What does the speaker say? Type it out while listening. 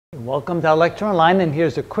Welcome to our lecture online, and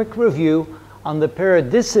here's a quick review on the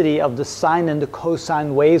periodicity of the sine and the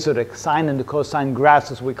cosine waves, or the sine and the cosine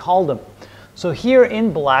graphs as we call them. So here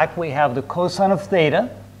in black we have the cosine of theta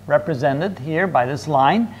represented here by this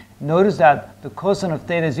line. Notice that the cosine of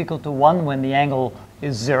theta is equal to 1 when the angle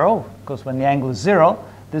is 0, because when the angle is 0,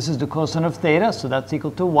 this is the cosine of theta, so that's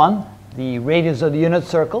equal to 1, the radius of the unit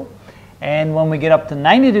circle. And when we get up to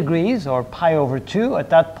 90 degrees, or pi over 2, at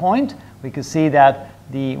that point, we can see that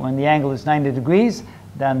when the angle is 90 degrees,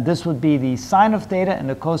 then this would be the sine of theta, and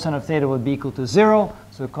the cosine of theta would be equal to 0.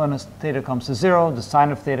 So the cosine of theta comes to 0, the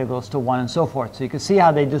sine of theta goes to 1, and so forth. So you can see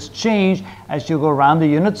how they just change as you go around the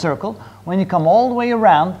unit circle. When you come all the way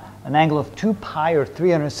around, an angle of 2 pi, or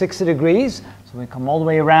 360 degrees, so we come all the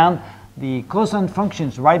way around, the cosine function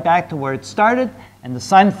is right back to where it started, and the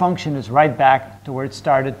sine function is right back to where it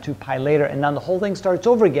started 2 pi later, and then the whole thing starts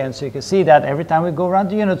over again. So you can see that every time we go around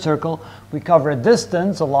the unit circle, we cover a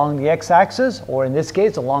distance along the x-axis, or in this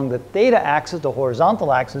case along the theta axis, the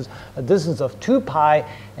horizontal axis, a distance of 2 pi,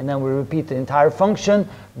 and then we repeat the entire function.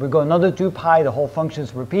 We go another 2 pi, the whole function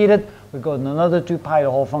is repeated. We go another 2 pi,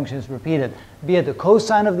 the whole function is repeated. Be it the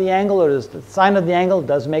cosine of the angle or the sine of the angle,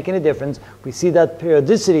 doesn't make any difference. We see that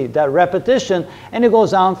periodicity, that repetition, and it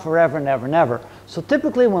goes on forever and ever and ever. So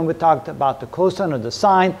typically when we talk about the cosine or the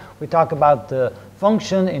sine, we talk about the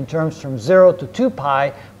function in terms from 0 to 2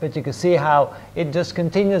 pi, but you can see how it just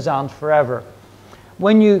continues on forever.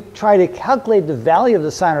 When you try to calculate the value of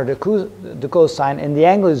the sine or the cosine, and the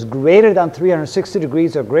angle is greater than 360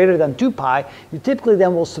 degrees or greater than 2 pi, you typically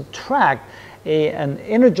then will subtract an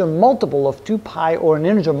integer multiple of 2 pi or an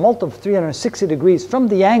integer multiple of 360 degrees from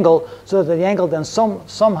the angle, so that the angle then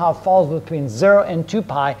somehow falls between 0 and 2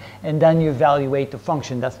 pi, and then you evaluate the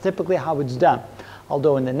function. That's typically how it's done.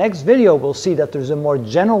 Although in the next video we'll see that there's a more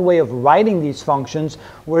general way of writing these functions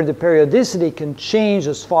where the periodicity can change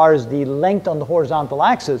as far as the length on the horizontal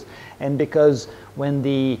axis, and because when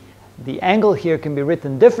the angle here can be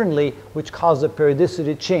written differently, which causes the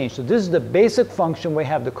periodicity to change. So this is the basic function. We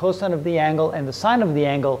have the cosine of the angle and the sine of the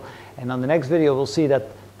angle, and on the next video we'll see that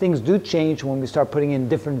things do change when we start putting in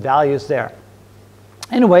different values there.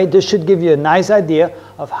 Anyway, this should give you a nice idea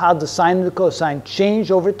of how the sine and the cosine change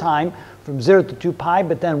over time from 0 to 2 pi,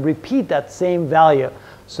 but then repeat that same value.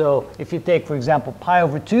 So if you take, for example, pi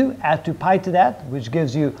over 2, add 2 pi to that, which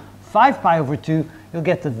gives you 5 pi over 2, you'll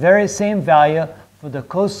get the very same value for the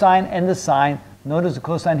cosine and the sine. Notice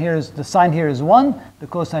the sine here is 1, the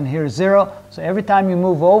cosine here is 0. So every time you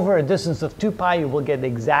move over a distance of 2 pi, you will get the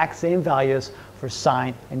exact same values for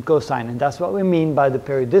sine and cosine. And that's what we mean by the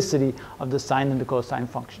periodicity of the sine and the cosine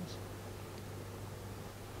functions.